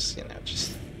 because, you know,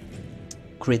 just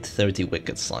crit 30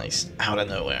 Wicked Slice out of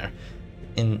nowhere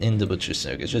in the Butcher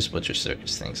Circus, just Butcher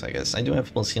Circus things, I guess. I do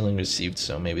have plus healing received,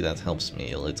 so maybe that helps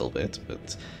me a little bit,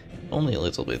 but only a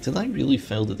little bit. Did I really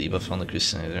fail the debuff on the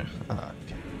Crusader? Ah,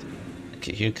 okay.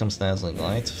 Okay, here comes Dazzling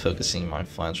Light, focusing my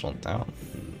Flagellant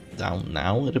down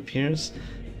now, it appears.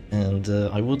 And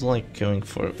I would like going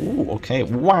for... Ooh, okay,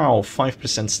 wow,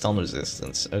 5% stun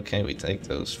resistance. Okay, we take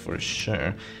those for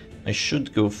sure. I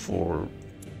should go for...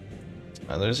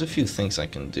 there's a few things I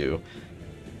can do.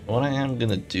 What I am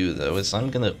gonna do, though, is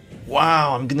I'm gonna...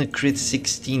 Wow, I'm gonna crit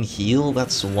 16 heal?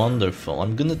 That's wonderful.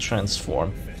 I'm gonna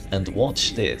transform, and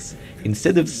watch this.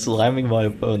 Instead of slamming my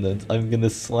opponent, I'm gonna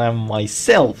slam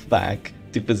myself back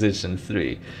to position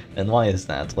 3. And why is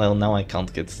that? Well, now I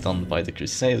can't get stunned by the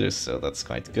Crusaders, so that's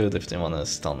quite good. If they want to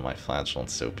stun my Flagellant,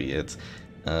 so be it.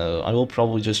 I will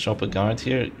probably just drop a guard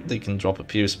here. They can drop a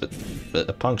Pierce, but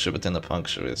a Puncture, but then a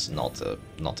Puncture is not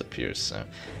a Pierce, so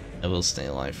I will stay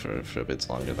alive for a bit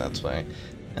longer that way.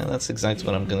 And that's exactly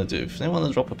what I'm gonna do. If they want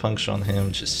to drop a Puncture on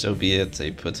him, just so be it.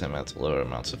 They put him at lower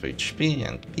amounts of HP,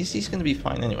 and he's gonna be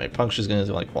fine anyway. Puncture's gonna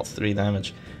do like, what, 3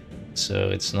 damage? So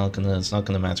it's not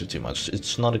gonna matter too much.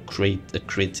 It's not a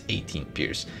crit 18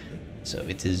 Pierce. So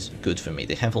it is good for me.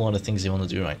 They have a lot of things they want to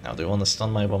do right now. They want to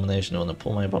stun my Abomination, they want to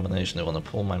pull my Abomination, they want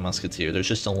to pull my Musketeer. There's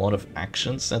just a lot of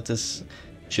actions that this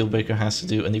Shieldbreaker has to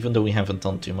do, and even though we haven't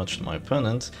done too much to my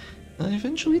opponent,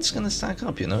 eventually it's going to stack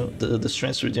up, you know? The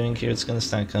stress we're doing here, it's going to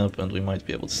stack up, and we might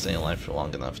be able to stay alive for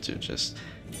long enough to just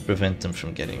prevent them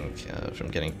from getting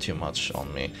too much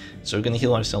on me. So we're going to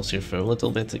heal ourselves here for a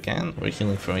little bit again. We're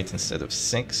healing for 8 instead of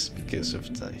 6 because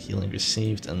of the healing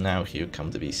received, and now here come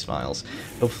the Beast Vials.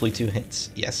 Hopefully 2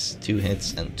 hits. Yes, 2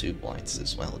 hits and 2 blights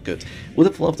as well. Good. Would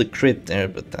have loved the crit there,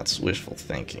 but that's wishful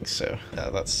thinking, so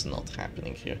that's not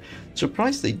happening here.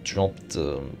 Surprised they dropped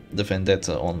the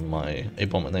Vendetta on my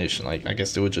Abomination. I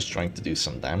guess they were just trying to do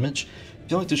some damage. I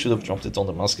feel like they should have dropped it on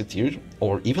the Musketeer,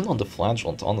 or even on the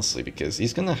Flagellant, honestly, because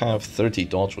he's gonna have 30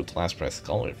 dodge with Last Breath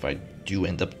Color if I do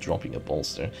end up dropping a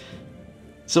bolster.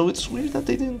 So it's weird that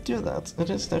they didn't do that. It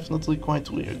is definitely quite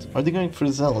weird. Are they going for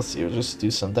Zealous here just to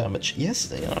do some damage? Yes,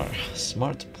 they are.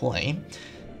 Smart play.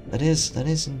 That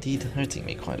is indeed hurting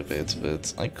me quite a bit,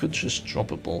 but I could just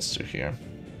drop a bolster here.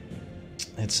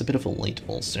 It's a bit of a late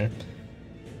bolster.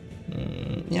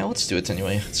 Yeah, let's do it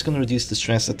anyway. It's gonna reduce the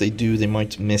stress that they do. They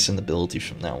might miss an ability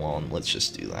from now on. Let's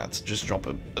just do that. Just drop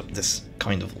this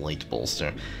kind of late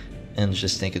bolster and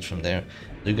just take it from there.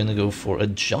 They're gonna go for a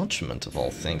Judgment of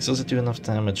all things. Does it do enough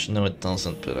damage? No, it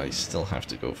doesn't, but I still have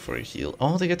to go for a heal.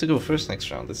 Oh, they get to go first next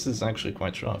round. This is actually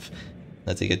quite rough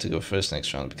that they get to go first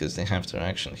next round because they have their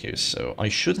action here. So I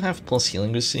should have plus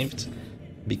healing received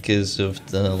because of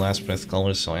the Last Breath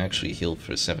Color, so I actually healed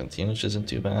for 17, which isn't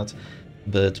too bad.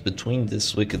 But between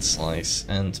this Wicked Slice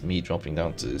and me dropping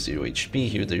down to 0 HP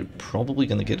here, they're probably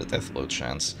gonna get a death blow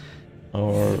chance.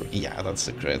 Or, yeah, that's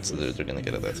the crit, they're gonna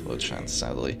get a death blow chance,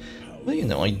 sadly. But you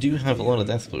know, I do have a lot of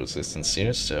death blow resistance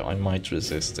here, so I might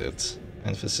resist it.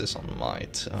 Emphasis on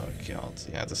might. Oh god,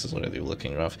 yeah, this is already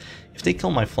looking rough. If they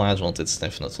kill my Flagellant, it's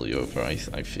definitely over, I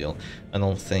feel. I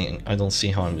don't see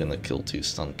how I'm gonna kill 2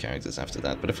 stun characters after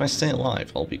that, but if I stay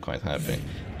alive, I'll be quite happy.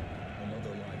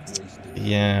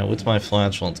 Yeah, with my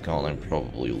Flagellant gone, I'm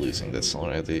probably losing this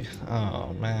already.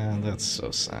 Oh man, that's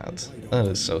so sad. That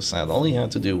is so sad. All he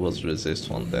had to do was resist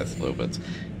 1 death blow, but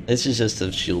this is just a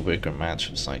Shieldbreaker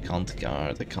matchup, so I can't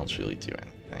guard, I can't really do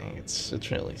anything.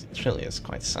 It really is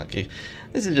quite sucky.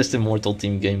 This is just Immortal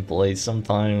Team gameplay.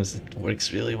 Sometimes it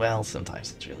works really well,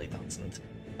 sometimes it really doesn't.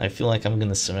 I feel like I'm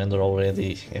gonna surrender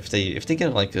already. If they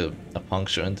get like a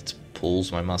puncture and it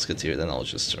pulls my Musketeer, then I'll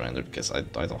just surrender because I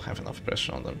don't have enough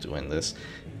pressure on them to win this.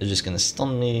 They're just gonna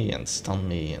stun me and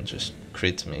just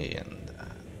crit me and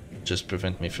just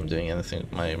prevent me from doing anything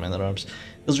with my Man-at-Arms.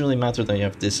 It doesn't really matter that you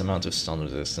have this amount of stun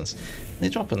resistance. They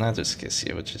drop another Kiss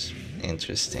here, which is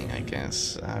interesting, I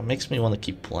guess. Makes me want to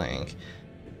keep playing.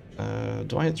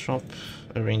 Do I drop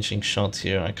a ranging shot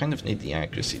here? I kind of need the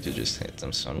accuracy to just hit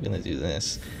them, so I'm gonna do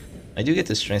this. I do get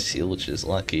the stress heal, which is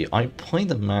lucky. I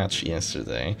played a match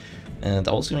yesterday, and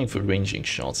I was going for ranging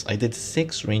shots. I did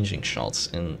 6 ranging shots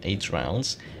in 8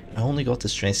 rounds. I only got the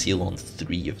stress heal on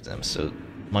 3 of them, so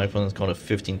my opponent got a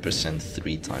 15%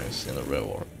 3 times in a row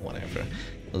or whatever.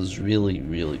 It was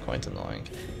really quite annoying.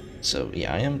 So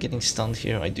yeah, I am getting stunned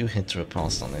here. I do hit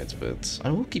riposte on it, but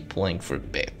I will keep playing for a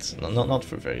bit. Not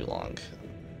for very long.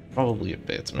 Probably a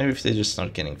bit. Maybe if they just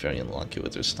start getting very unlucky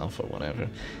with their stuff or whatever.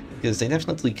 Because they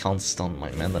definitely can't stun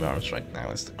my Man-at-Arms right now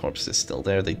as the corpse is still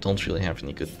there. They don't really have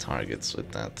any good targets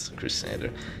with that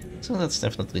Crusader. So that's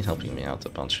definitely helping me out a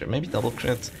bunch here. Maybe double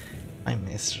crit? I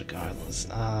miss regardless.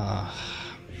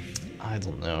 I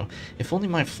don't know. If only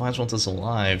my Flagellant was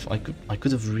alive, I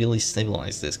could have really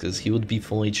stabilized this, because he would be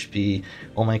full HP,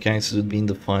 all my characters would be in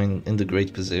the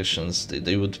great positions,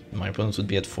 my opponents would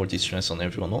be at 40 stress on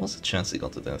everyone. What was the chance they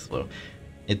got the death blow?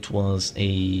 It was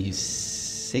a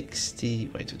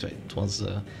 60, wait, it was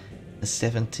a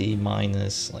 70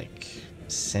 minus like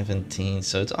 17,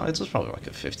 so it was probably like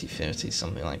a 50-50,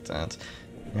 something like that.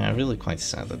 Yeah, really quite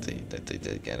sad that they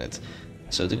did get it.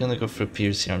 So they're gonna go for a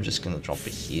Pierce here. I'm just gonna drop a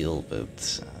heal,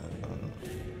 but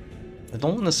I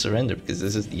don't want to surrender because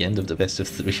this is the end of the best of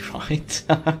 3, right?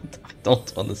 I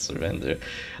don't want to surrender.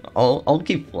 I'll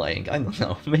keep playing. I don't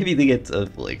know. Maybe they get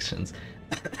afflictions.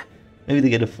 Maybe they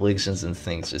get afflictions and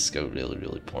things just go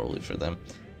really poorly for them.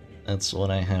 That's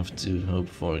what I have to hope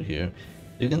for here.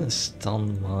 They're gonna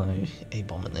stun my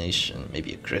Abomination.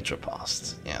 Maybe a crit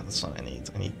riposte. Yeah, that's what I need.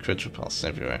 I need crit riposte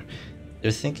everywhere. They're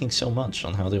thinking so much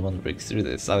on how they want to break through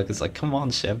this. Scylaac is like, come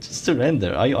on, Chef, just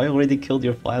surrender. I already killed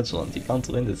your Flagellant. You can't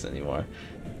win this anymore.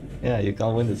 Yeah, you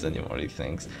can't win this anymore, he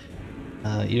thinks.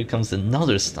 Here comes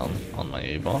another stun on my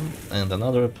Abon, and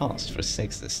another riposte for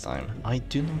 6 this time. I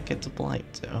do not get the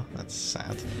blight, though. That's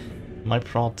sad. My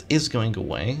prot is going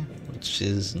away, which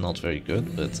is not very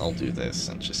good, but I'll do this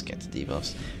and just get the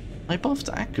debuffs. I buffed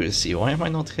accuracy, why am I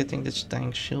not hitting this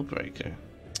dang shield breaker?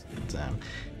 Damn.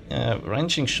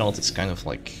 Wrenching shot is kind of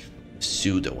like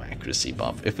pseudo accuracy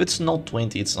buff. If it's not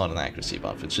 20, it's not an accuracy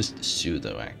buff, it's just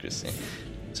pseudo accuracy.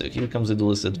 So here comes the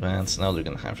duelist advance, now they're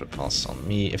gonna have repulse on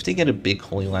me. If they get a big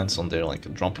Holy Lance on there,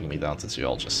 like dropping me down to 2,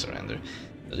 I'll just surrender.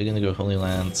 So they're gonna go Holy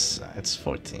Lance, it's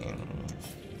 14.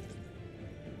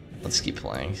 Let's keep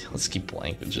playing,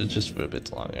 just for a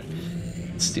bit longer.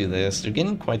 Let's do this. They're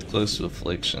getting quite close to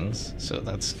afflictions, so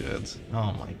that's good.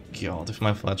 Oh my god, if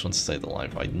my flatulent stayed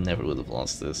alive, I never would have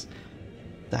lost this.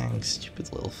 Dang,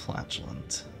 stupid little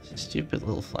flatulent. Stupid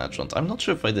little flatulent. I'm not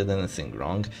sure if I did anything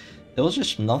wrong. There was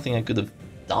just nothing I could have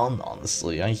done,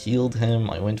 honestly. I healed him,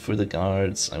 I went for the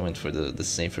guards, I went for the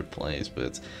safer plays,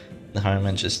 but the Higher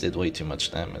Man just did way too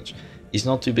much damage. He's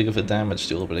not too big of a damage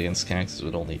dealer, but against characters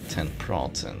with only 10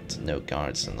 prot and no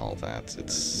guards and all that,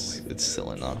 it's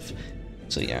still enough.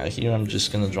 So yeah, here I'm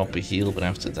just gonna drop a heal, but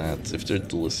after that, if their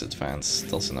duelist advance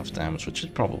does enough damage, which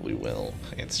it probably will,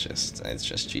 it's just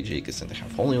GG, because then they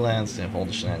have Holy Lance, they have all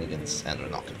the shenanigans, and they're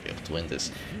not gonna be able to win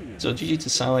this. So GG to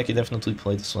Scylaac, he definitely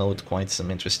played as well with quite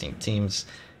some interesting teams.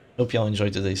 Hope y'all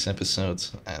enjoyed today's episode,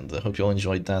 and hope y'all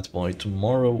enjoyed that, boy.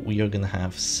 Tomorrow we are gonna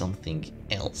have something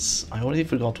else. I already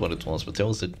forgot what it was, but there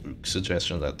was a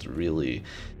suggestion that really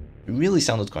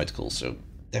sounded quite cool, so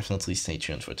definitely stay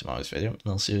tuned for tomorrow's video, and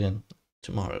I'll see you again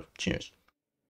tomorrow. Cheers.